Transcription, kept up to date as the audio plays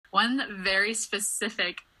one very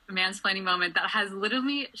specific mansplaining moment that has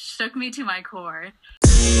literally shook me to my core.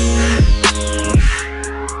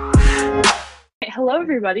 Hello,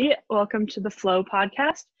 everybody. Welcome to the Flow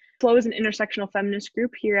podcast. Flow is an intersectional feminist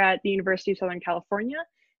group here at the University of Southern California.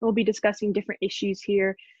 We'll be discussing different issues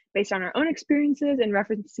here based on our own experiences and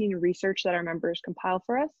referencing research that our members compile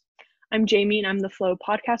for us. I'm Jamie, and I'm the Flow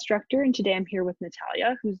podcast director, and today I'm here with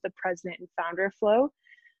Natalia, who's the president and founder of Flow.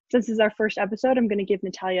 Since this is our first episode, I'm going to give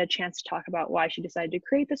Natalia a chance to talk about why she decided to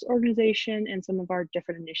create this organization and some of our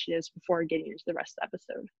different initiatives before getting into the rest of the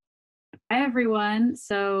episode. Hi, everyone.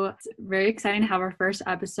 So it's very exciting to have our first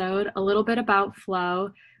episode. A little bit about Flow.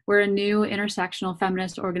 We're a new intersectional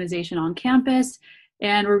feminist organization on campus,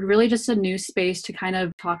 and we're really just a new space to kind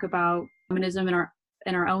of talk about feminism in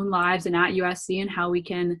our own lives and at USC, and how we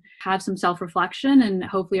can have some self-reflection, and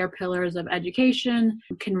hopefully our pillars of education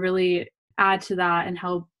can really add to that and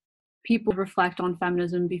help people reflect on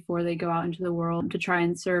feminism before they go out into the world to try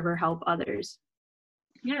and serve or help others.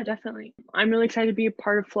 Yeah, definitely. I'm really excited to be a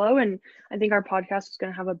part of Flow, and I think our podcast is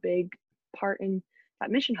going to have a big part in that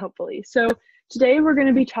mission, hopefully. So today we're going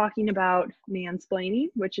to be talking about mansplaining,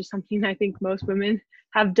 which is something I think most women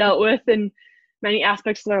have dealt with in many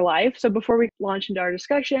aspects of their life. So before we launch into our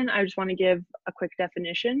discussion, I just want to give a quick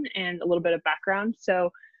definition and a little bit of background.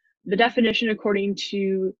 So the definition, according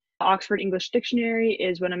to Oxford English Dictionary,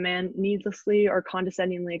 is when a man needlessly or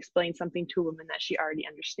condescendingly explains something to a woman that she already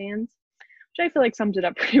understands, which I feel like sums it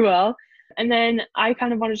up pretty well. And then I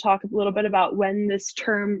kind of want to talk a little bit about when this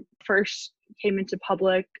term first came into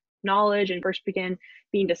public knowledge and first began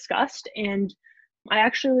being discussed. And I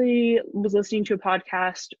actually was listening to a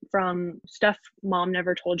podcast from Stuff Mom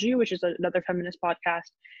Never Told You, which is another feminist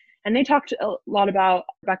podcast. And they talked a lot about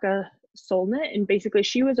Rebecca Solnit. And basically,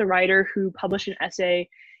 she was a writer who published an essay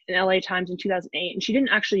in LA Times in 2008. And she didn't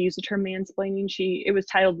actually use the term mansplaining. It was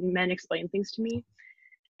titled Men Explain Things to Me.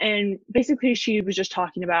 And basically, she was just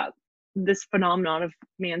talking about this phenomenon of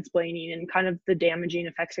mansplaining and kind of the damaging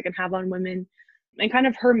effects it can have on women. And kind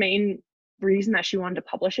of her main reason that she wanted to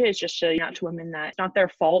publish it is just to point out to women that it's not their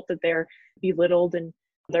fault that they're belittled in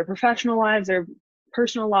their professional lives, their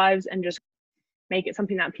personal lives, and just make it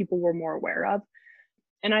something that people were more aware of.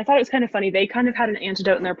 And I thought it was kind of funny. They kind of had an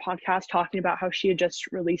antidote in their podcast talking about how she had just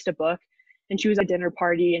released a book, and she was at a dinner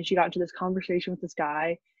party and she got into this conversation with this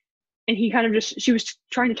guy. And he kind of she was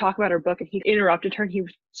trying to talk about her book, and he interrupted her, and he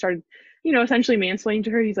started, essentially mansplaining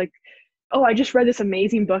to her. He's like, "Oh, I just read this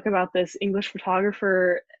amazing book about this English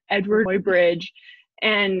photographer, Edward Muybridge."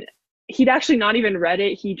 And he'd actually not even read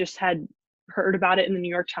it. He just had heard about it in the New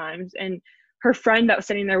York Times. And her friend that was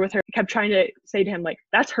sitting there with her kept trying to say to him, like,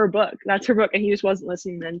 that's her book. And he just wasn't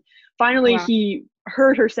listening. And finally, Wow. He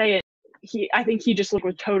heard her say it. I think he just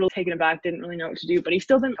was totally taken aback, didn't really know what to do, but he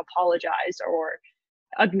still didn't apologize or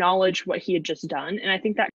acknowledge what he had just done. And I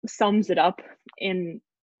think that sums it up in,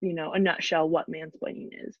 a nutshell, what mansplaining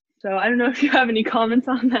is. So I don't know if you have any comments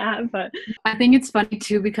on that, but I think it's funny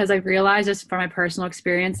too, because I've realized just from my personal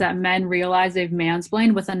experience that men realize they've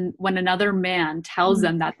mansplained when another man tells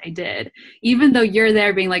them that they did. Even though you're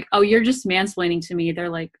there being like, "Oh, you're just mansplaining to me," they're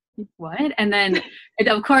like, "What?" And then it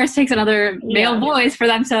of course takes another male voice for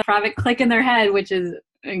them to have it click in their head, which is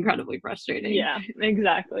incredibly frustrating. Yeah,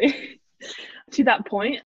 exactly. To that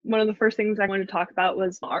point, one of the first things I wanted to talk about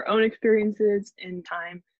was our own experiences in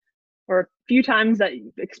time, or a few times that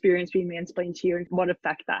you experienced being mansplained to you, and what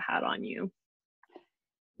effect that had on you.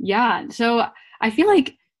 Yeah. So I feel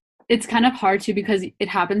like it's kind of hard too, because it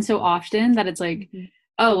happens so often that it's like,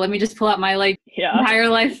 oh, let me just pull out my entire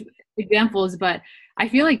life examples. But I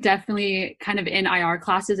feel like definitely kind of in IR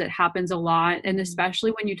classes, it happens a lot. And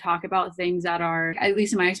especially when you talk about things that are, at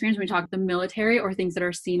least in my experience, when we talk about the military or things that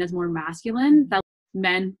are seen as more masculine, that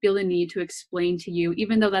men feel the need to explain to you,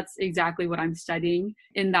 even though that's exactly what I'm studying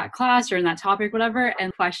in that class or in that topic, whatever,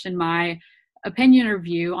 and question my opinion or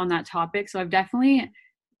view on that topic. So I've definitely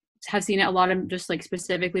have seen it a lot of just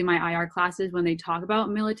specifically my IR classes when they talk about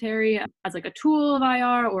military as a tool of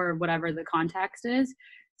IR or whatever the context is.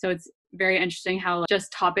 So it's very interesting how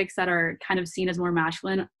just topics that are kind of seen as more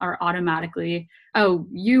masculine are automatically, oh,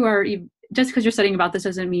 you are, just because you're studying about this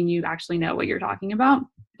doesn't mean you actually know what you're talking about.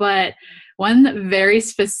 But one very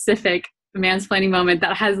specific mansplaining moment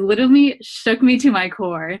that has literally shook me to my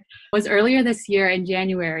core was earlier this year in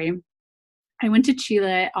January. I went to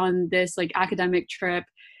Chile on this academic trip,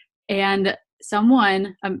 and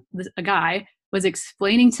someone, a guy, was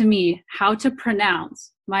explaining to me how to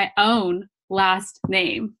pronounce my own last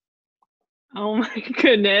name. Oh my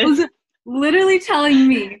goodness. Was literally telling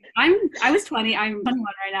me, I was 20, I'm 21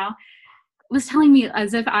 right now, was telling me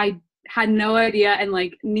as if I had no idea and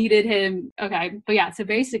like needed him. Okay. But yeah, so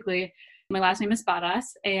basically my last name is Paraz,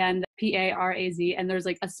 and Paraz, and there's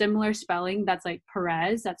like a similar spelling that's like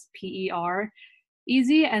Perez, that's Perez.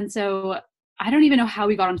 And so I don't even know how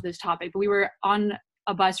we got onto this topic, but we were on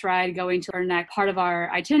a bus ride going to our next part of our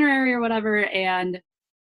itinerary or whatever, and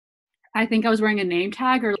I think I was wearing a name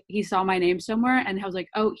tag, or he saw my name somewhere, and I was like,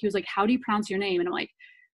 oh, he was like, how do you pronounce your name? And I'm like,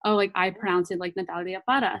 oh, like I pronounce it like Natalia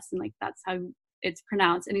Paras, and like that's how it's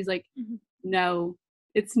pronounced. And he's like, no,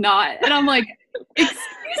 it's not. And I'm like, excuse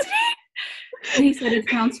me? And he said it's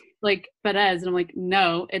pronounced like Perez, and I'm like,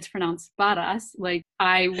 no, it's pronounced Paras. Like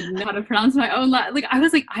I would know how to pronounce my own like I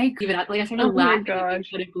was like, I give it up. Like I started laughing. I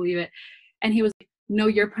couldn't believe it. And he was like, no,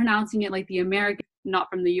 you're pronouncing it like the American, not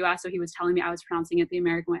from the US. So he was telling me I was pronouncing it the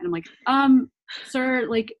American way. And I'm like, sir,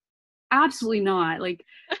 like, absolutely not. Like,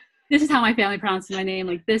 this is how my family pronounces my name.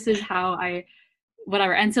 Like, this is how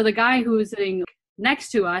whatever. And so the guy who was sitting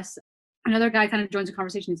next to us, another guy kind of joins the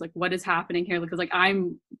conversation. He's like, what is happening here? Because like,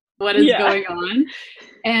 what is going on?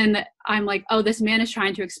 And I'm like, oh, this man is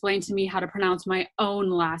trying to explain to me how to pronounce my own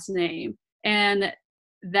last name. And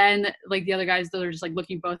then like the other guys, they're just like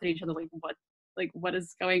looking both at each other like what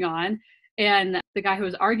is going on? And the guy who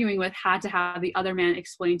was arguing with had to have the other man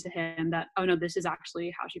explain to him that, oh no, this is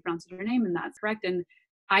actually how she pronounces her name, and that's correct. And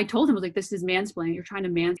I told him, I was like, this is mansplaining. You're trying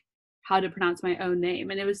to how to pronounce my own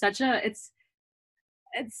name. And it was it's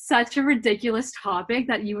such a ridiculous topic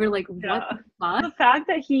that you were like, what the fuck? The fact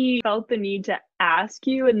that he felt the need to ask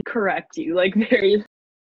you and correct you, like very.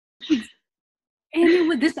 And it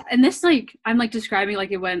was this like, I'm like describing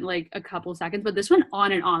like it went like a couple seconds, but this went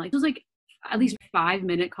on and on. Like it was like at least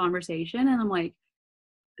 5-minute conversation. And I'm like,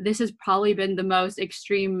 this has probably been the most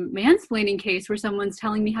extreme mansplaining case where someone's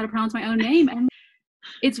telling me how to pronounce my own name. And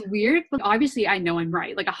it's weird, but obviously I know I'm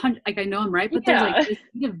right. Like I know I'm right, but there's like this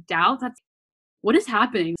kind of doubt. That's what is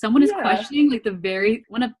happening. Someone is questioning like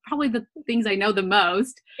one of probably the things I know the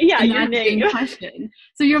most. Yeah, your name. Question.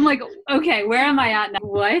 So you're like, okay, where am I at now?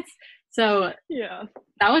 What? So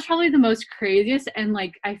that was probably the most craziest, and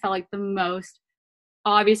like I felt like the most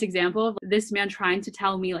obvious example of this man trying to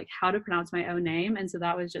tell me like how to pronounce my own name. And so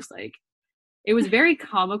that was just like, it was very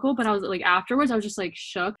comical, but I was like, afterwards I was just like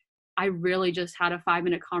shook. I really just had a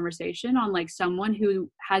 5-minute conversation on like someone who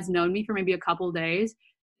has known me for maybe a couple of days,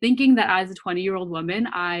 thinking that as a 20-year-old woman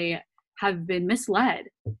I have been misled,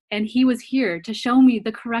 and he was here to show me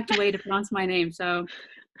the correct way to pronounce my name. So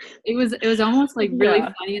it was almost like really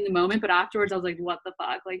funny in the moment, but afterwards I was like, what the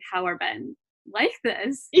fuck? Like, how are men like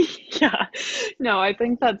this? Yeah, no, I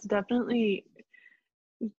think that's definitely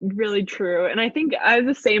really true. And I think I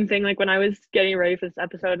was the same thing, like when I was getting ready for this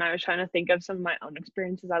episode and I was trying to think of some of my own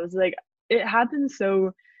experiences, I was like, it happens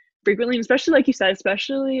so frequently, especially like you said,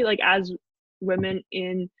 especially like as women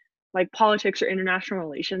in like politics or international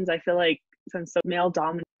relations. I feel like since so male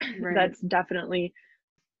dominant, that's definitely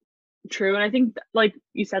true. And I think like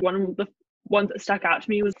you said, one of the ones that stuck out to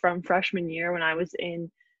me was from freshman year when I was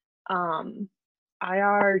in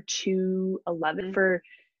IR 211 for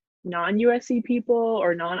non-USC people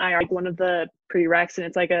or non-IR, like one of the prereqs, and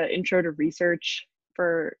it's like a intro to research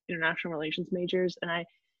for international relations majors, and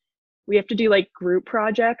we have to do like group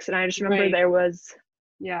projects, and I just remember there was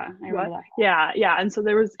I remember that. Yeah, and so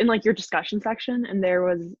there was in like your discussion section, and there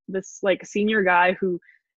was this like senior guy who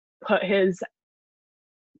put his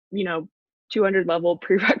 200 level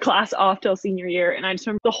prereq class off till senior year, and I just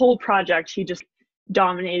remember the whole project he just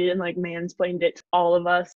dominated and like mansplained it to all of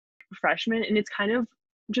us freshmen, and it's kind of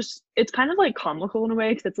like comical in a way,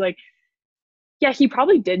 because it's like, yeah, he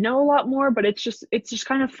probably did know a lot more, but it's just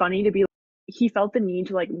kind of funny to be like, he felt the need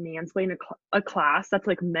to like mansplain a class that's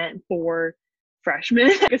like meant for freshmen,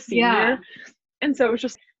 like a senior. And so it was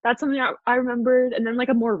just, that's something I remembered. And then like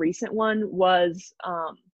a more recent one was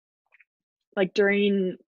like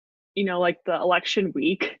during like the election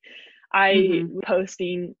week, I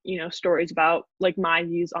posting stories about like my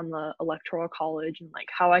views on the electoral college and like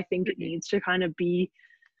how I think it needs to kind of be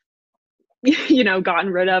gotten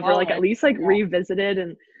rid of, or like at least like revisited,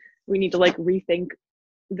 and we need to like rethink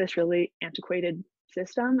this really antiquated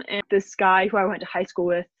system. And this guy who I went to high school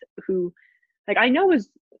with, who like I know was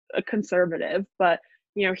a conservative, but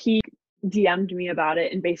he DM'd me about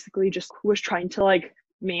it and basically just was trying to like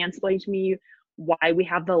mansplain to me why we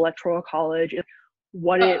have the electoral college,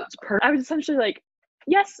 what it's I was essentially like,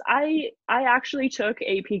 yes, I actually took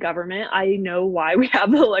AP government. I know why we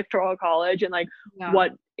have the electoral college and like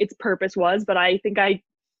what its purpose was, but I think I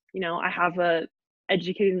have a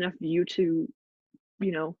educated enough view to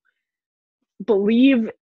believe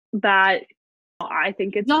that I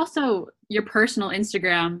think it's also your personal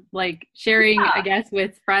Instagram, like sharing, I guess,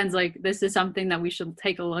 with friends, like this is something that we should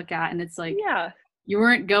take a look at. And it's like, you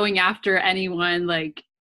weren't going after anyone. Like,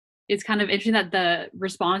 it's kind of interesting that the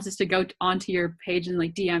response is to go onto your page and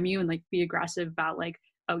like DM you and like be aggressive about like,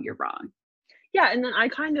 oh, you're wrong. Yeah. And then I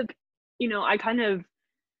kind of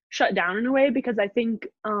shut down in a way, because I think,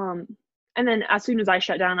 and then as soon as I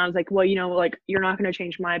shut down, I was like, well, like, you're not going to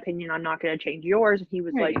change my opinion. I'm not going to change yours. And he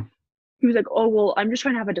was like, oh, well, I'm just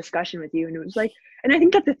trying to have a discussion with you. And it was like, and I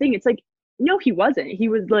think that's the thing. It's like, no, he wasn't. He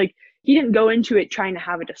was like, he didn't go into it trying to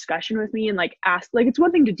have a discussion with me and like ask, like, it's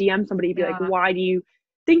one thing to DM somebody, be like, why do you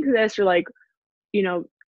think this? Or like,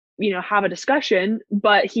 have a discussion,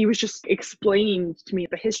 but he was just explaining to me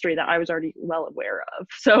the history that I was already well aware of.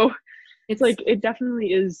 So it's like, it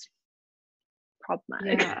definitely is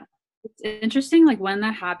problematic. Yeah. It's interesting, like when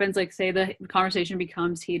that happens, like say the conversation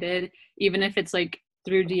becomes heated, even if it's like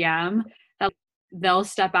through DM, that they'll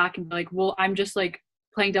step back and be like, well, I'm just like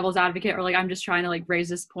playing devil's advocate, or like I'm just trying to like raise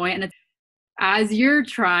this point. And it's, as you're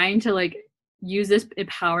trying to like use this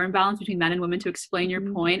power imbalance between men and women to explain your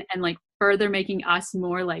point and like further making us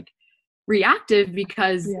more like reactive,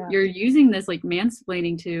 because you're using this like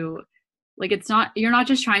mansplaining to like, it's not, you're not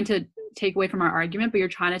just trying to take away from our argument, but you're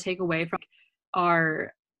trying to take away from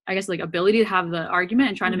our, I guess, like ability to have the argument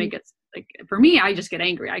and trying to make it like, for me, I just get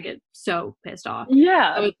angry. I get so pissed off.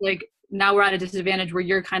 So it's like, now we're at a disadvantage where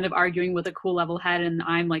you're kind of arguing with a cool level head, and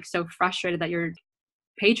I'm like so frustrated that you're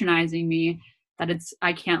patronizing me that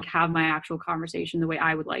I can't have my actual conversation the way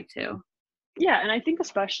I would like to. Yeah. And I think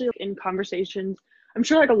especially in conversations, I'm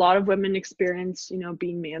sure like a lot of women experience,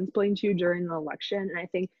 being mansplained to during the election. And I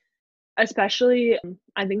think especially,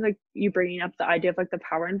 I think like you bringing up the idea of like the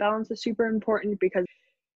power imbalance is super important, because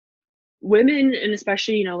women, and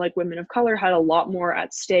especially, like women of color, had a lot more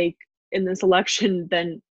at stake in this election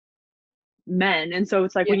than men. And so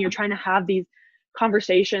it's like when you're trying to have these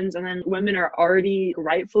conversations and then women are already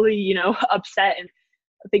rightfully, upset, and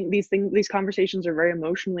I think these conversations are very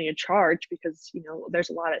emotionally charged, because, there's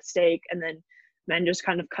a lot at stake, and then men just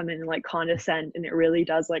kind of come in and like condescend, and it really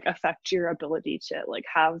does like affect your ability to like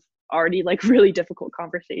have already like really difficult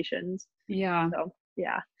conversations. So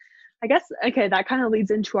I guess, okay, that kind of leads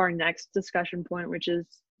into our next discussion point, which is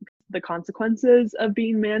the consequences of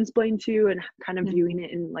being mansplained to, and kind of viewing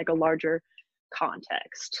it in like a larger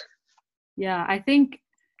context. I think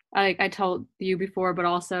I told you before, but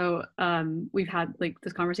also we've had like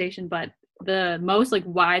this conversation, but the most like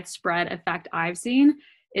widespread effect I've seen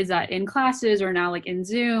is that in classes, or now like in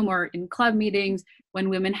Zoom or in club meetings, when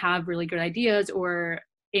women have really good ideas or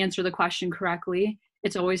answer the question correctly,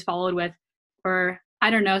 it's always followed with, or I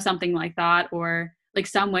don't know, something like that, or like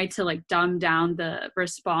some way to like dumb down the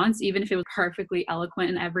response, even if it was perfectly eloquent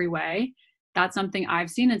in every way. That's something I've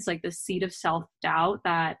seen. It's like the seed of self-doubt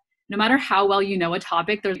that no matter how well you know a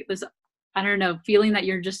topic, there's this, I don't know, feeling that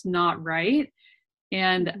you're just not right.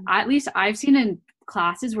 And at least I've seen in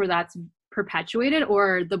classes where that's perpetuated,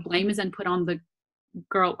 or the blame is then put on the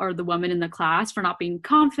girl or the woman in the class for not being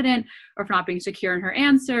confident or for not being secure in her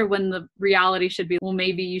answer, when the reality should be, well,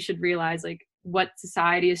 maybe you should realize like what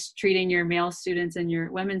society is treating your male students and your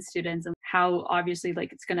women students, and how obviously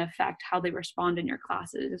like it's going to affect how they respond in your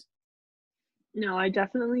classes. No, I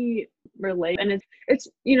definitely relate. And it's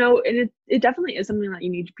and it definitely is something that you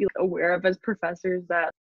need to be like, aware of as professors,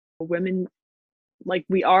 that women, like,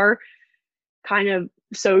 we are kind of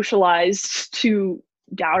socialized to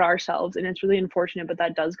doubt ourselves, and it's really unfortunate, but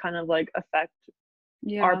that does kind of like affect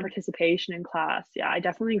our participation in class. I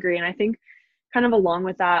definitely agree. And I think kind of along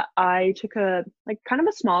with that, I took a like kind of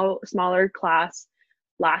a smaller class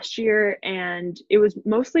last year, and it was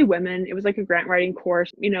mostly women. It was like a grant writing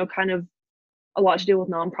course, kind of a lot to do with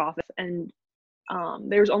nonprofits, and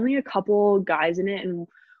there was only a couple guys in it, and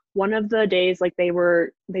one of the days like they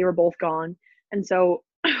were both gone. And so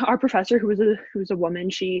our professor, who was a woman,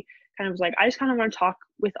 she kind of was like, I just kind of want to talk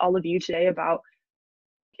with all of you today about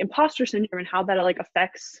imposter syndrome and how that like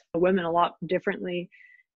affects women a lot differently.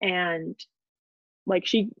 And like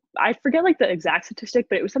I forget like the exact statistic,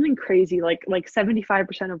 but it was something crazy, like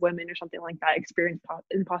 75% of women or something like that experience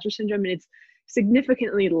imposter syndrome, and it's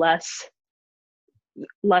significantly less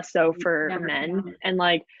so for men. And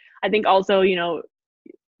like I think also,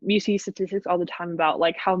 you see statistics all the time about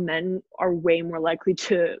like how men are way more likely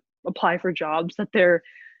to apply for jobs that they're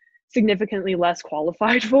significantly less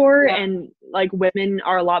qualified for, and like women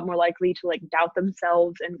are a lot more likely to like doubt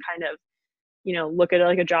themselves and kind of look at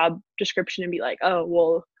like a job description and be like, oh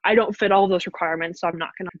well, I don't fit all those requirements, so I'm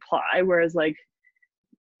not going to apply. Whereas like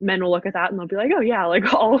men will look at that and they'll be like, oh yeah, like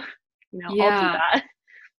I'll do that.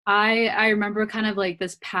 I remember kind of like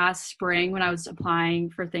this past spring when I was applying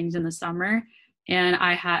for things in the summer, and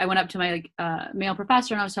I went up to my like male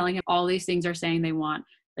professor and I was telling him all these things are saying they want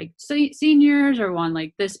like seniors or want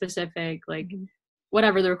like this specific like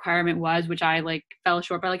whatever the requirement was, which I like fell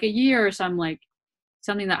short by like a year or something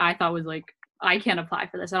that I thought was like I can't apply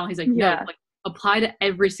for this at all. He's like, no, like apply to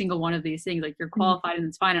every single one of these things. Like you're qualified and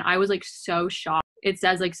it's fine. And I was like so shocked. It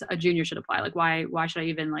says like a junior should apply. Like why should I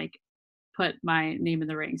even like put my name in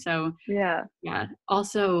the ring? So yeah.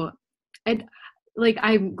 Also,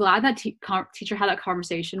 I'm glad that teacher had that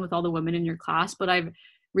conversation with all the women in your class, but I've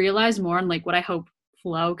realized more, and like what I hope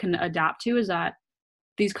Flow can adapt to is that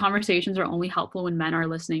these conversations are only helpful when men are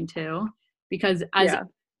listening too, because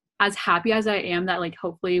as happy as I am that like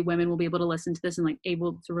hopefully women will be able to listen to this and like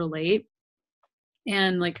able to relate,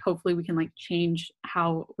 and like hopefully we can like change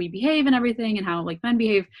how we behave and everything and how like men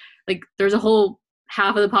behave, like there's a whole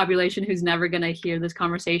half of the population who's never going to hear this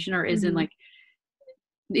conversation or isn't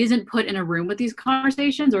put in a room with these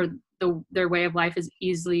conversations, or their way of life is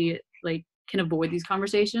easily like can avoid these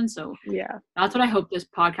conversations. So that's what I hope this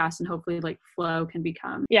podcast and hopefully like Flow can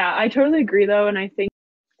become. I totally agree though. And I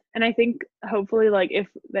think hopefully like if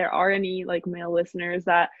there are any like male listeners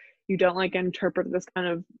that you don't like interpret this kind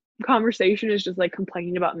of conversation as just like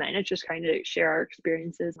complaining about men, it's just kind of share our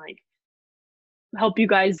experiences, like help you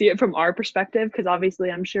guys see it from our perspective, because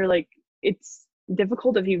obviously I'm sure like it's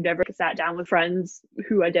difficult if you've never sat down with friends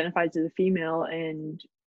who identifies as a female and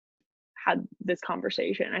had this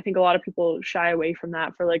conversation. I think a lot of people shy away from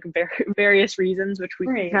that for like various reasons, which we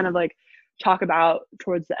can kind of like talk about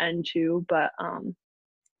towards the end too. But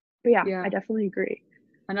yeah, I definitely agree.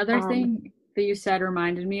 Another thing that you said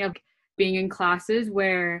reminded me of being in classes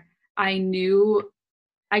where I knew,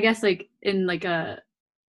 I guess like in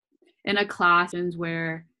a class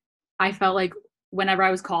where I felt like whenever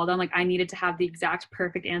I was called on, like I needed to have the exact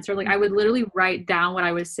perfect answer. Like I would literally write down what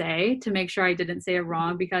I would say to make sure I didn't say it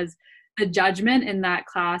wrong, because the judgment in that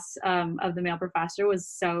class of the male professor was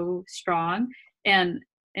so strong. And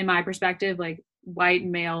in my perspective, like white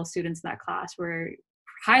male students in that class were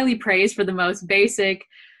highly praised for the most basic,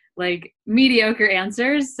 like mediocre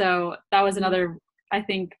answers. So that was another, I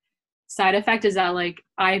think, side effect, is that like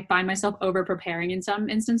I find myself over preparing in some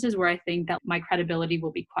instances where I think that my credibility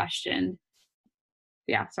will be questioned.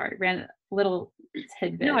 Sorry, ran a little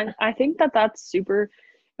tidbit. No, I think that that's super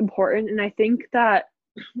important. And I think that,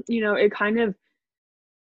 it kind of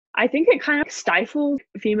stifles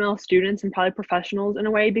female students and probably professionals in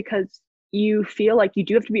a way, because you feel like you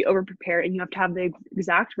do have to be over prepared and you have to have the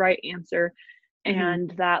exact right answer.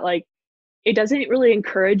 And that like it doesn't really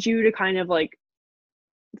encourage you to kind of like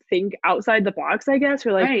think outside the box, I guess,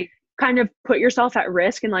 or like kind of put yourself at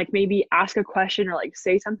risk and like maybe ask a question or like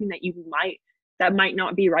say something that might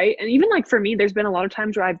not be right. And even like for me, there's been a lot of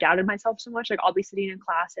times where I've doubted myself so much. Like I'll be sitting in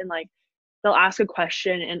class and like they'll ask a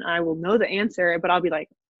question and I will know the answer, but I'll be like,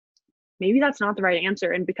 maybe that's not the right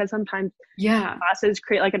answer. And because sometimes classes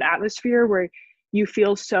create like an atmosphere where you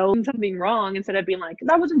feel something wrong, instead of being like,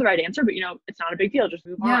 that wasn't the right answer, but it's not a big deal, just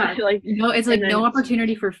move on. Like it's like no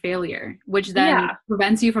opportunity for failure, which then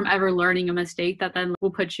prevents you from ever learning a mistake that then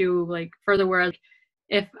will put you like further. Whereas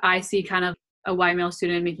if I see kind of a white male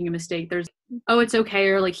student making a mistake, there's it's okay,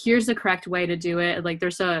 or like here's the correct way to do it. Like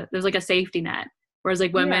there's like a safety net. Whereas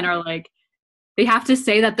like women are like, they have to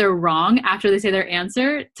say that they're wrong after they say their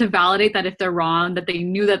answer to validate that if they're wrong, that they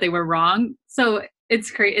knew that they were wrong. So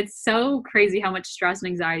it's so crazy how much stress and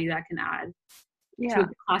anxiety that can add to a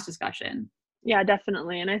class discussion. Yeah,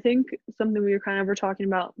 definitely. And I think something we were talking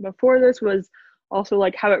about before this was also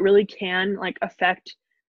like how it really can like affect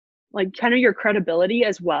like kind of your credibility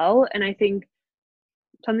as well. And I think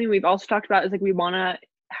something we've also talked about is like we want to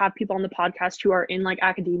have people on the podcast who are in like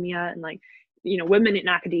academia and like women in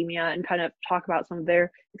academia, and kind of talk about some of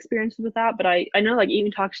their experiences with that. But I know like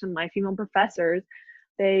even talking to some of my female professors,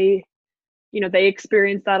 they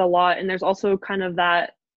experience that a lot. And there's also kind of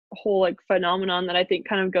that whole like phenomenon that I think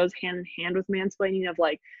kind of goes hand in hand with mansplaining, of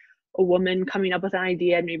like a woman coming up with an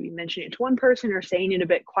idea and maybe mentioning it to one person or saying it a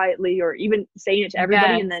bit quietly or even saying it to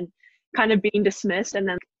everybody and then kind of being dismissed, and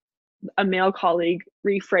then a male colleague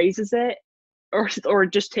rephrases it or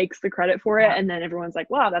just takes the credit for it, and then everyone's like,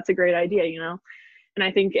 wow, that's a great idea. And I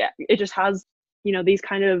think it just has these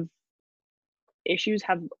kind of issues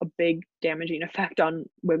have a big damaging effect on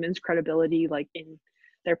women's credibility like in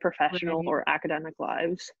their professional or academic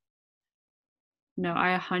lives. No,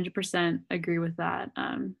 I 100% agree with that.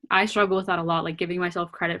 I struggle with that a lot, like giving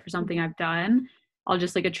myself credit for something I've done. I'll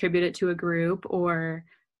just like attribute it to a group or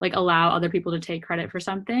like allow other people to take credit for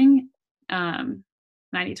something.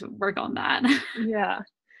 I need to work on that.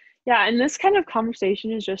 Yeah, and this kind of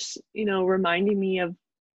conversation is just, reminding me of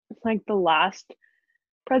like the last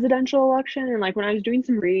presidential election, and like when I was doing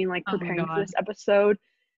some reading, like Oh my preparing for God. this episode,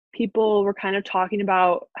 people were kind of talking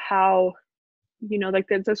about how, like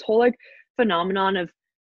there's this whole like phenomenon of,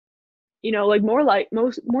 like more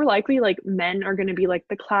likely like men are going to be like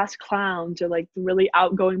the class clowns or like the really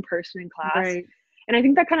outgoing person in class. Right. And I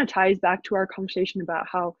think that kind of ties back to our conversation about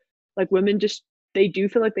how like women just they do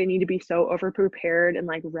feel like they need to be so over prepared and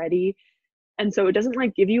like ready, and so it doesn't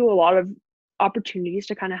like give you a lot of opportunities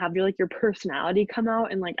to kind of have your personality come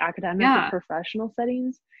out in like academic or Yeah. professional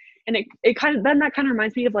settings. And it kind of then that kind of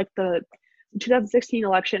reminds me of like the 2016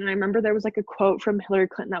 election. And I remember there was like a quote from Hillary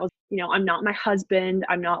Clinton that was, I'm not my husband,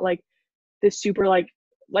 I'm not like this super like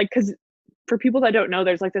because for people that don't know,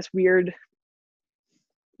 there's like this weird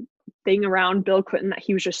thing around Bill Clinton that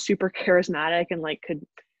he was just super charismatic and like could,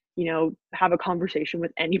 have a conversation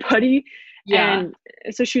with anybody. Yeah. And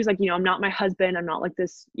so she was like, I'm not my husband, I'm not like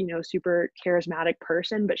this, super charismatic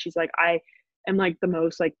person, but she's like, I am like the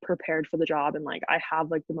most like prepared for the job, and like I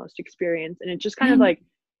have like the most experience. And it's just kind of And like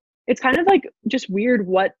it's kind of like just weird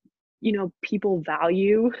what people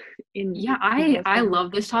value in yeah, those I kinds of.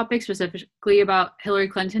 love this topic specifically about Hillary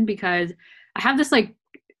Clinton because I have this like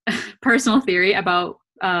personal theory about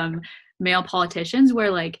male politicians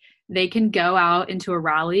where like they can go out into a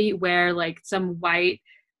rally where like some white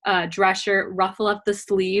dress shirt, ruffle up the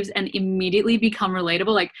sleeves, and immediately become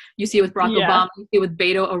relatable. Like you see it with Barack Yeah. Obama, you see it with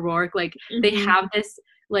Beto O'Rourke. Like they Hmm. have this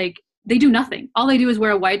like they do nothing. All they do is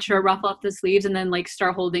wear a white shirt, ruffle up the sleeves, and then like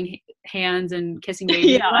start holding hands and kissing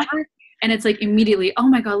babies or Yeah. whatever. And it's like immediately, oh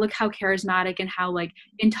my God, look how charismatic and how like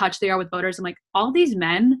in touch they are with voters. I'm like, all these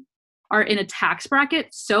men are in a tax bracket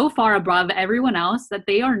so far above everyone else that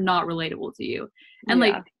they are not relatable to you. And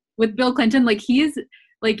like Yeah. with Bill Clinton, like he is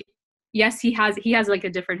like, yes, he has like a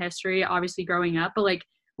different history, obviously growing up, but like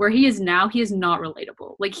where he is now, he is not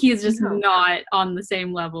relatable. Like he is just No. not on the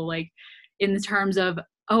same level, like in the terms of,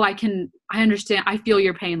 oh, I understand, I feel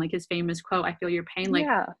your pain, like his famous quote, I feel your pain. Like,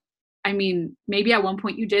 Yeah. I mean, maybe at one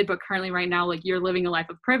point you did, but currently right now, like you're living a life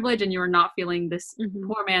of privilege and you're not feeling this Hmm.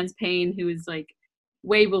 poor man's pain who is like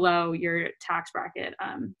way below your tax bracket.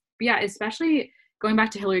 But yeah, especially going back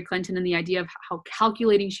to Hillary Clinton and the idea of how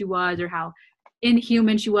calculating she was or how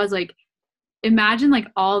inhuman she was. Like, imagine like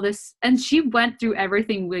all this, and she went through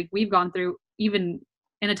everything like we've gone through, even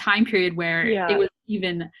in a time period where it Yeah. was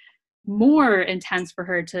even more intense for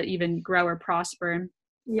her to even grow or prosper,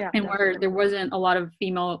 Yeah, and where definitely. there wasn't a lot of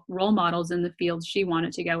female role models in the field she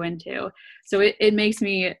wanted to go into. So it makes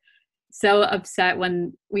me so upset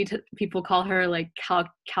when people call her like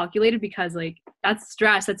calculated, because like that's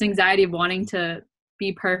stress, that's anxiety of wanting to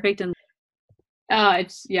be perfect. And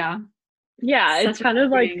it's yeah, Yeah, it's such a kind of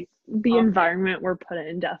like frustrating the topic. environment we're put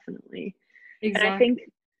in, definitely. And I think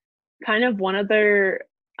Exactly. kind of one other,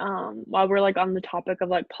 while we're like on the topic of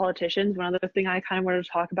like politicians, one other thing I kind of wanted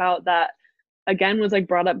to talk about that again was like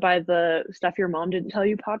brought up by the Stuff Your Mom Didn't Tell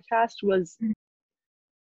You podcast was,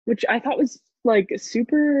 which I thought was like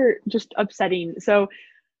super just upsetting. So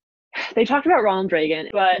they talked about Ronald Reagan,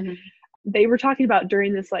 but Mm-hmm. they were talking about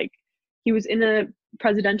during this like he was in a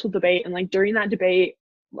presidential debate, and like during that debate,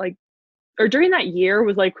 like or during that year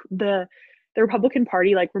was like the Republican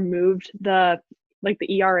Party like removed the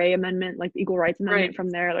ERA amendment, like the Equal Rights Amendment Right. from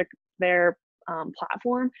their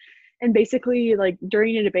platform. And basically like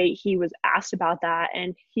during a debate he was asked about that,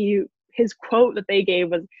 and his quote that they gave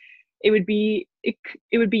was, it would be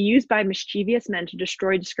used by mischievous men to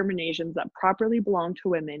destroy discriminations that properly belong to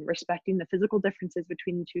women, respecting the physical differences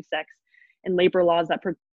between the two sexes and labor laws that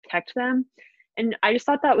protect them. And I just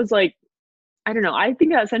thought that was like, I don't know, I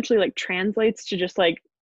think that essentially like translates to just like,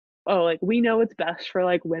 oh, like we know what's best for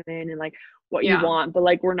like women and like what you Yeah. want, but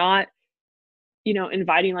like we're not,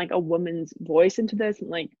 inviting like a woman's voice into this, and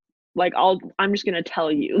like I'm just gonna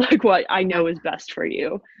tell you like what I Yeah. know is best for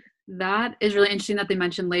you. That is really interesting that they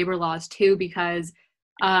mentioned labor laws too, because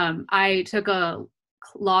I took a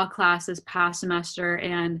law class this past semester,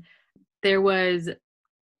 and there was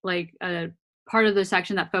like a part of the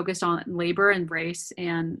section that focused on labor and race,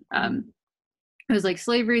 and Mhm. it was like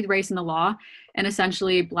slavery, race, and the law. And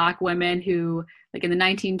essentially Black women who like in the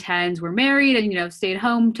 1910s were married and stayed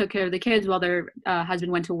home, took care of the kids while their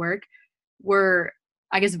husband went to work, were,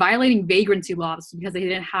 I guess, violating vagrancy laws because they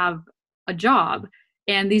didn't have a job.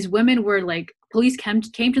 And these women were like, police came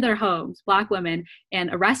to their homes, Black women, and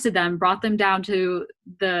arrested them, brought them down to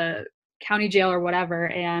the county jail or whatever,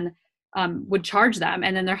 and would charge them,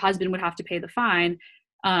 and then their husband would have to pay the fine.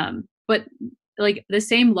 But like the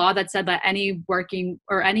same law that said that any working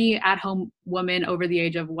or any at-home woman over the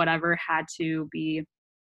age of whatever had to be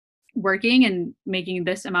working and making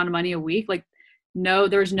this amount of money a week. Like, no,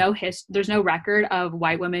 there's no record of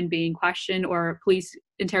white women being questioned or police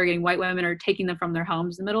interrogating white women or taking them from their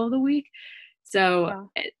homes in the middle of the week. So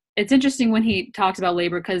it's interesting when he talks about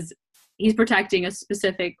labor, because he's protecting a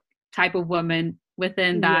specific type of woman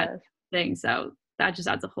within that thing. So that just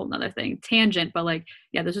adds a whole nother thing. Tangent, but like,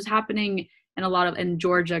 yeah, this was happening in a lot of in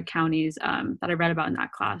Georgia counties that I read about in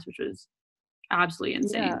that class, which was absolutely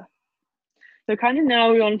insane. Yeah. So kind of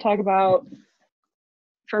now we want to talk about,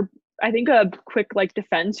 for I think a quick like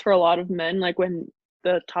defense for a lot of men, like when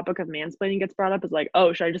the topic of mansplaining gets brought up, is like,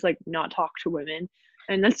 oh, should I just like not talk to women?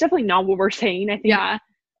 And that's definitely not what we're saying. I think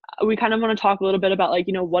we kind of want to talk a little bit about like,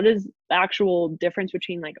 you know, what is the actual difference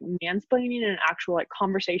between like mansplaining and an actual like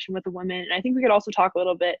conversation with a woman. And I think we could also talk a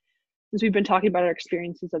little bit, since we've been talking about our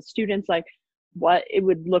experiences as students, like what it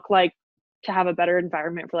would look like to have a better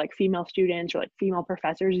environment for like female students or like female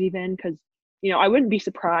professors even, because, you know, I wouldn't be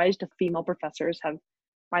surprised if female professors have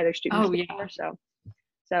by their students before. So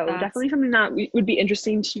definitely something that would be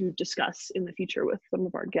interesting to discuss in the future with some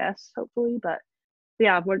of our guests, hopefully. But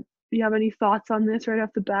yeah, what do you have any thoughts on this right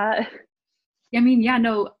off the bat? I mean, yeah,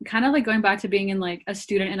 no, kind of like going back to being in like a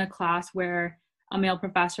student in a class where a male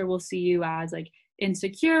professor will see you as like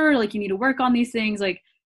insecure, like you need to work on these things. Like,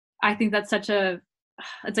 I think that's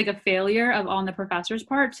it's like a failure on the professor's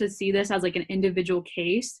part to see this as like an individual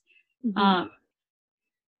case.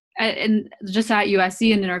 And just at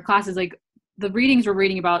USC and in our classes, like the readings we're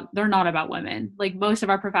reading about, they're not about women. Like most of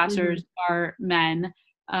our professors are men,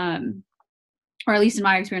 or at least in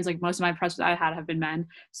my experience, like most of my professors I had have been men.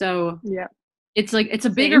 So it's like, it's a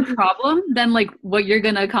bigger problem than like what you're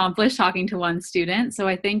going to accomplish talking to one student. So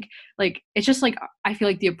I think like, it's just like, I feel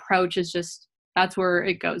like the approach is just, that's where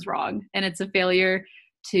it goes wrong. And it's a failure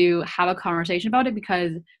to have a conversation about it,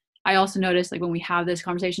 because I also noticed like when we have this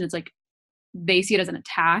conversation, it's like, they see it as an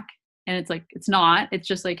attack, and it's like, it's not. It's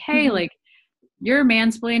just like, hey, like you're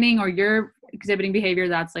mansplaining or you're exhibiting behavior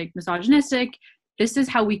that's like misogynistic. This is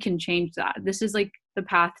how we can change that. This is like the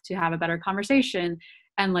path to have a better conversation.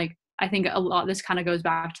 And like, I think a lot, this kind of goes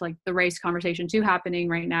back to like the race conversation too happening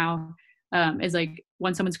right now, is like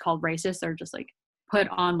when someone's called racist, they're just like put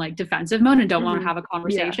on like defensive mode and don't want to have a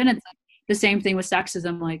conversation. It's like the same thing with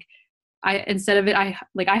sexism. Like, instead of it,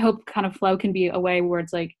 I hope kind of flow can be a way where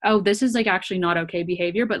it's like, oh, this is like actually not okay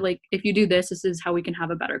behavior, but like if you do this, this is how we can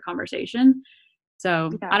have a better conversation.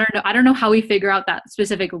 So I don't know how we figure out that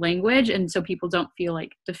specific language, and so people don't feel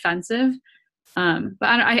like defensive. But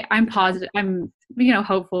I'm positive. I'm, you know,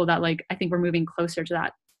 hopeful that like, I think we're moving closer to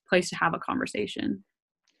that place to have a conversation.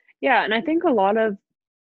 Yeah. And I think a lot of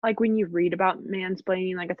like when you read about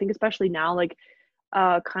mansplaining, like I think especially now, like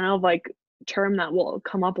kind of like term that will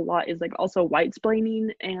come up a lot is like also white splaining.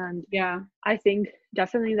 And I think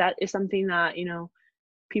definitely that is something that, you know,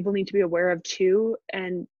 people need to be aware of too.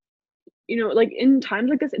 And, you know, like in times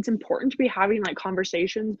like this, it's important to be having like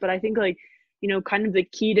conversations, but I think like, you know, kind of the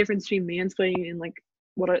key difference between mansplaining and like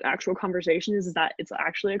what an actual conversation is that it's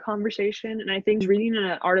actually a conversation. And I think reading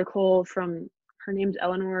an article from, her name's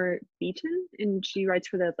Eleanor Beaton, and she writes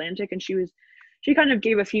for The Atlantic, and she kind of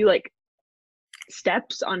gave a few like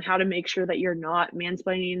steps on how to make sure that you're not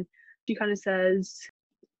mansplaining. She kind of says,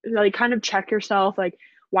 like, kind of check yourself, like,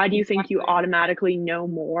 why do you think you automatically know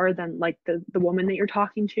more than like the woman that you're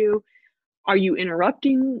talking to? Are you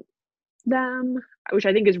interrupting them? Which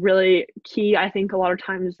I think is really key. I think a lot of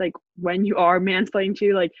times, like when you are mansplaining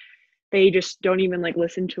to, like they just don't even like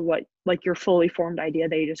listen to what like your fully formed idea.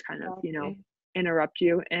 They just kind of, you know, interrupt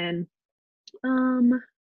you. And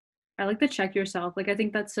I like to check yourself. Like, I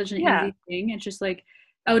think that's such an easy thing. It's just like,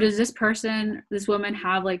 oh, does this woman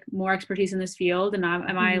have like more expertise in this field? And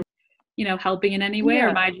am I, you know, helping in any way? Or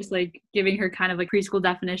am I just like giving her kind of like preschool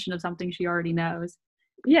definition of something she already knows?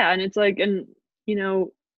 Yeah. And it's like, and you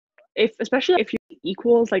know, especially if you're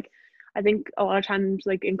equals, like I think a lot of times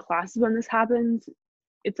like in classes when this happens,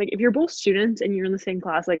 it's like if you're both students and you're in the same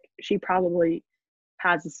class, like she probably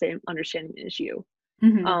has the same understanding as you.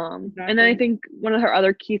 Exactly. And then I think one of her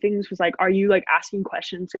other key things was like, are you like asking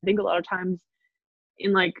questions? I think a lot of times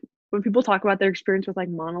in like when people talk about their experience with like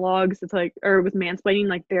monologues, it's like, or with mansplaining,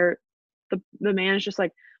 like the man is just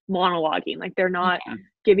like monologuing, like they're not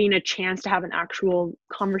giving a chance to have an actual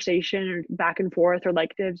conversation or back and forth or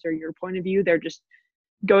electives or your point of view. They're just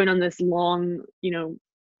going on this long, you know,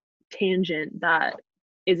 tangent that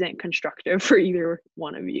isn't constructive for either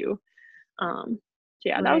one of you.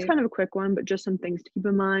 That was kind of a quick one, but just some things to keep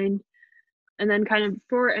in mind. And then kind of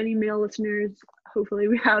for any male listeners, hopefully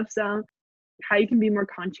we have some, how you can be more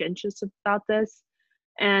conscientious about this.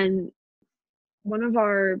 And one of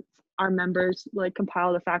our members like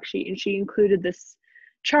compiled a fact sheet, and she included this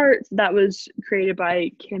chart that was created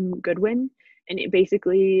by Kim Goodwin, and it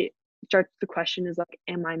basically starts the question is like,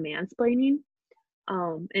 am I mansplaining?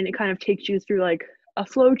 And it kind of takes you through like a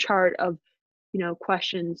flow chart of,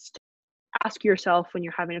 questions to ask yourself when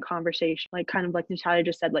you're having a conversation. Like kind of like Natalia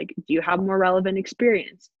just said, like, do you have more relevant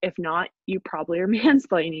experience? If not, you probably are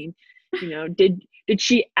mansplaining. Did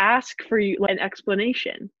she ask for you like an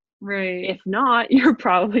explanation? Right. If not, you're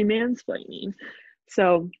probably mansplaining.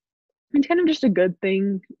 So it's kind of just a good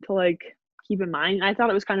thing to like keep in mind. I thought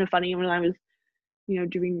it was kind of funny when I was,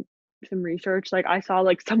 doing some research. Like I saw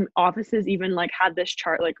like some offices even like had this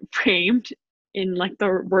chart like framed in like the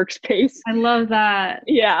workspace. I love that.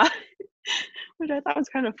 Yeah. Which I thought was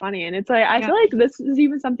kind of funny. And it's like, I feel like this is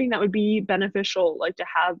even something that would be beneficial, like to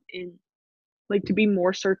have in, like to be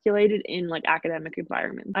more circulated in like academic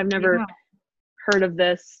environments. I've never heard of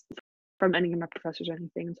this from any of my professors or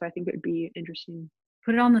anything. So I think it would be interesting.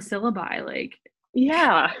 Put it on the syllabi, like.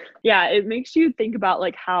 Yeah, it makes you think about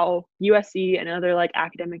like how USC and other like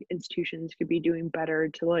academic institutions could be doing better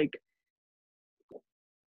to like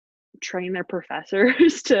train their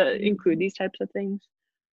professors to include these types of things.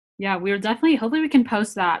 Yeah, hopefully we can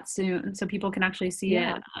post that soon so people can actually see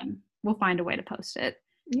it. We'll find a way to post it.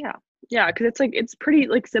 Yeah, because it's like, it's pretty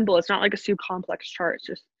like simple. It's not like a super complex chart. It's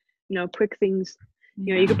just, quick things.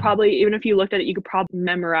 You could probably, even if you looked at it, you could probably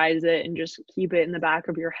memorize it and just keep it in the back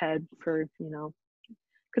of your head for,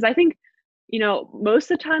 because I think, most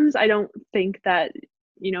of the times I don't think that,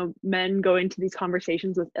 men go into these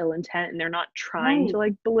conversations with ill intent and they're not trying to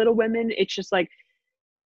like belittle women. It's just like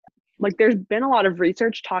there's been a lot of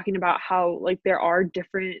research talking about how like there are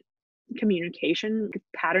different communication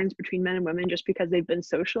patterns between men and women just because they've been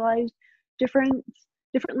socialized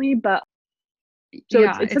differently. But so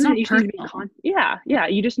it's something you need to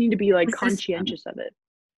be you just need to be like conscientious of it.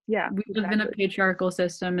 Yeah, we live in a patriarchal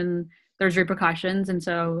system and there's repercussions, and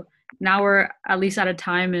so now we're at least at a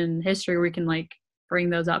time in history where we can like bring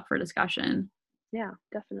those up for discussion. Yeah,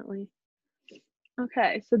 definitely.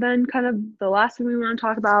 Okay, so then kind of the last thing we want to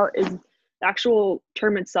talk about is the actual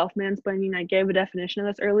term itself, mansplaining. I gave a definition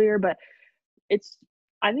of this earlier, but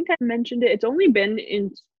I think I mentioned it. It's only been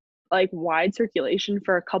in like wide circulation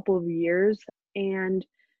for a couple of years, and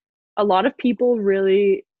a lot of people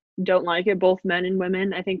really don't like it, both men and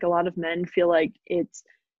women. I think a lot of men feel like it's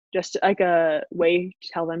just like a way to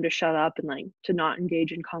tell them to shut up and like to not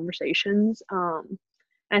engage in conversations. And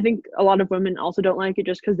I think a lot of women also don't like it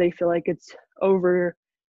just because they feel like it's overused.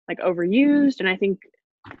 And I think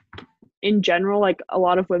in general, like a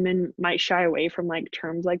lot of women might shy away from like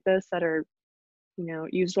terms like this that are,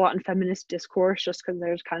 used a lot in feminist discourse just because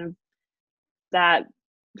there's kind of that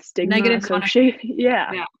stigma negative associated.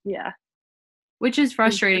 Yeah. Which is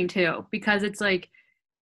frustrating too, because it's like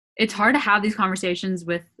it's hard to have these conversations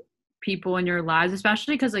with people in your lives,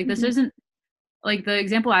 especially because like this isn't like the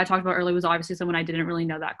example I talked about earlier was obviously someone I didn't really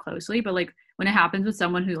know that closely, but like when it happens with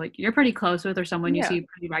someone who like you're pretty close with or someone you see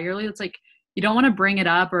pretty regularly, it's like you don't want to bring it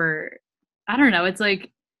up, or I don't know, it's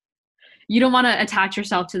like you don't want to attach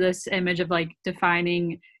yourself to this image of like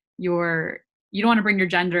defining you don't want to bring your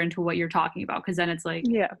gender into what you're talking about, because then it's like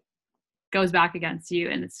goes back against you,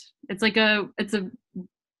 and it's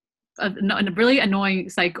a really annoying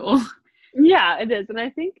cycle. Yeah, it is. And I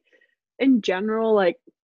think in general, like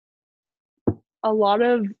a lot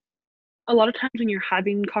of times when you're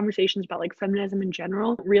having conversations about like feminism in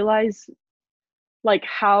general, realize like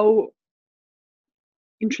how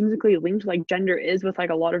intrinsically linked like gender is with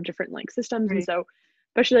like a lot of different like systems. Right. And so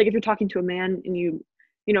especially like if you're talking to a man and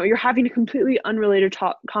you're having a completely unrelated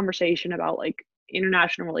conversation about like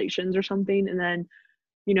international relations or something, and then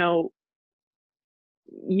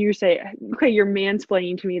you say, okay, you're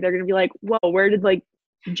mansplaining to me, they're gonna be like, whoa, where did like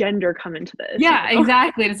gender come into this? Yeah,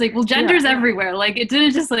 exactly. And it's like, well, gender's everywhere. Like it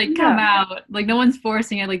didn't just like come out, like no one's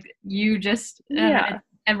forcing it, like you just it's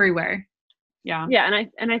everywhere. And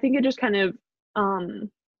I think it just kind of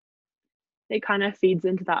it kind of feeds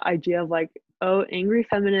into that idea of like, oh, angry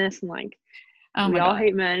feminists and like we all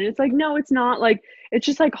hate men. And it's like, no, it's not. Like it's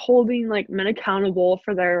just like holding like men accountable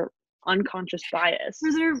for their unconscious bias,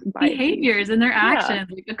 for their behaviors and their actions,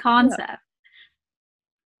 like a concept.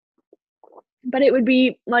 But it would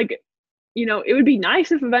be like, it would be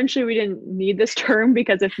nice if eventually we didn't need this term,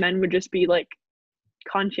 because if men would just be like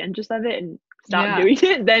conscientious of it and stop doing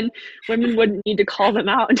it, then women wouldn't need to call them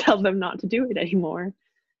out and tell them not to do it anymore.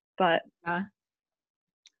 But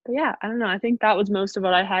yeah, I don't know. I think that was most of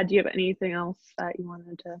what I had. Do you have anything else that you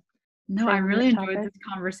wanted to? No, I really enjoyed this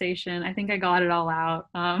conversation. I think I got it all out.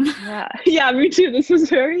 Yeah, me too. This was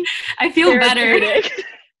very I feel better.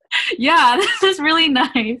 Yeah, this is really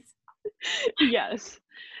nice. Yes.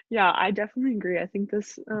 Yeah, I definitely agree. I think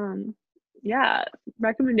this,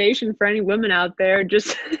 recommendation for any women out there,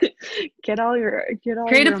 just Create a your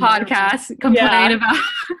emotions. podcast, Yeah, complain about.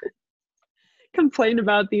 complain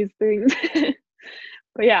about these things.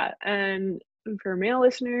 But yeah, and for male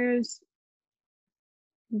listeners,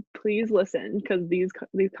 please listen because these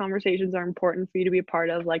conversations are important for you to be a part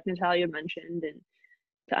of, like Natalia mentioned, and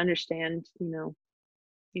to understand,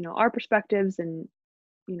 our perspectives and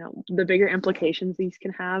the bigger implications these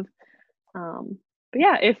can have. But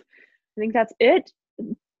yeah, if I think that's it.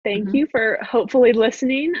 Thank Mhm. you for hopefully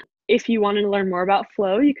listening. If you want to learn more about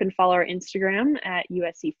Flow, you can follow our Instagram at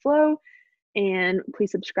USC Flow, and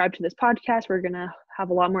please subscribe to this podcast. We're gonna have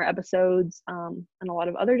a lot more episodes and a lot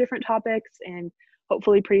of other different topics, and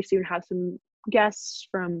hopefully pretty soon have some guests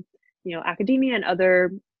from academia and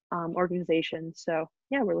other organizations. So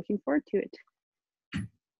yeah, we're looking forward to it.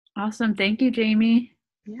 Awesome. Thank you, Jamie.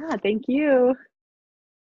 Yeah, thank you.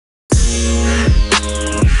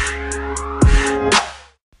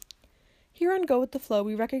 Here on Go With The Flow,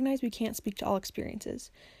 we recognize we can't speak to all experiences.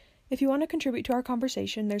 If you want to contribute to our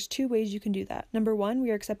conversation, there's 2 ways you can do that. Number 1, we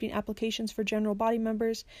are accepting applications for general body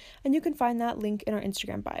members, and you can find that link in our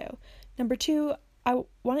Instagram bio. Number 2, I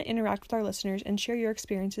want to interact with our listeners and share your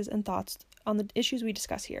experiences and thoughts on the issues we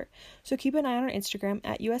discuss here. So keep an eye on our Instagram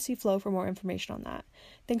at USC Flow for more information on that.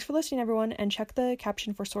 Thanks for listening, everyone, and check the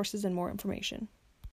caption for sources and more information.